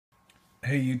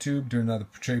Hey YouTube, doing another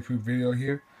trade proof video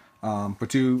here.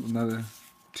 Another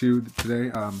two today.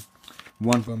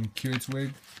 One from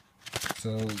Kiratwig. So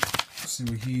let's see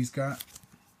what he's got.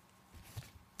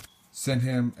 Send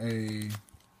him a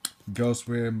Ghost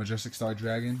with Majestic Star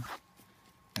Dragon,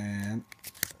 and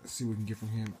let's see what we can get from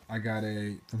him. I got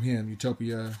from him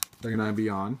Utopia 39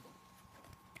 Beyond,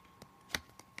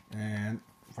 and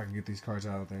if I can get these cards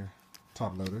out of there,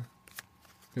 top loader.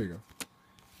 Here you go.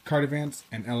 Card Advance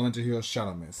and Elemental Heroes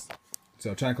Shadow Mist.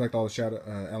 So I'm trying to collect all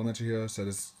the Elemental Heroes, so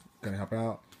this is going to help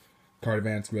out. Card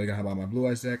Advance really going to help out my Blue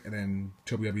Eyes deck, and then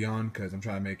Utopia Beyond because I'm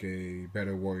trying to make a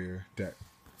better Warrior deck.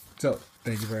 So,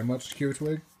 thank you very much,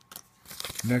 Kiratwig.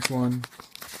 Next one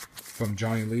from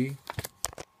Johnnie Lee.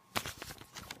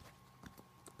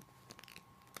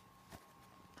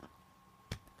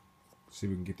 See if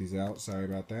we can get these out. Sorry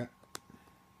about that.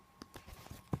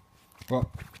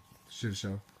 Well, should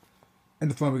show. In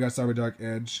the front, we got Cyber Dark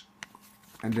Edge.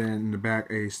 And then in the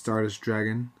back, a Stardust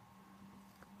Dragon.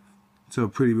 So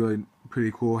pretty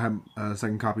cool. I have a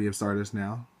second copy of Stardust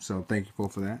now. So thank you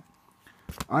both for that.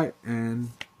 Alright, and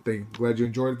glad you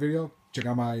enjoyed the video. Check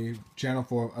out my channel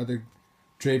for other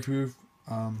trade proof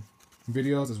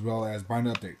videos as well as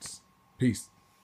binder updates. Peace.